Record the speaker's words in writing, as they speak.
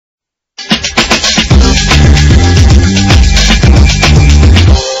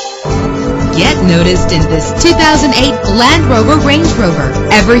get noticed in this 2008 Land Rover Range Rover.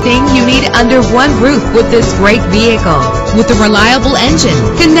 Everything you need under one roof with this great vehicle. With a reliable engine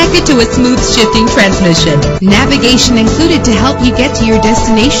connected to a smooth shifting transmission. Navigation included to help you get to your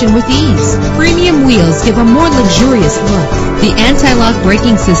destination with ease. Premium wheels give a more luxurious look. The anti-lock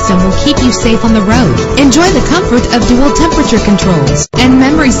braking system will keep you safe on the road. Enjoy the comfort of dual temperature controls. And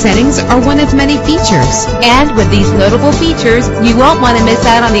memory settings are one of many features. And with these notable features, you won't want to miss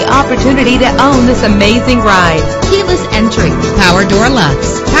out on the opportunity to own this amazing ride. Keyless entry, power door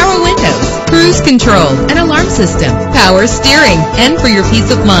locks, power windows, cruise control, an alarm system, power steering. And for your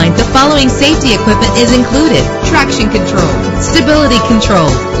peace of mind, the following safety equipment is included: traction control, stability control,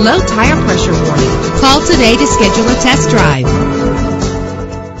 low tire pressure warning. Call today to schedule a test drive.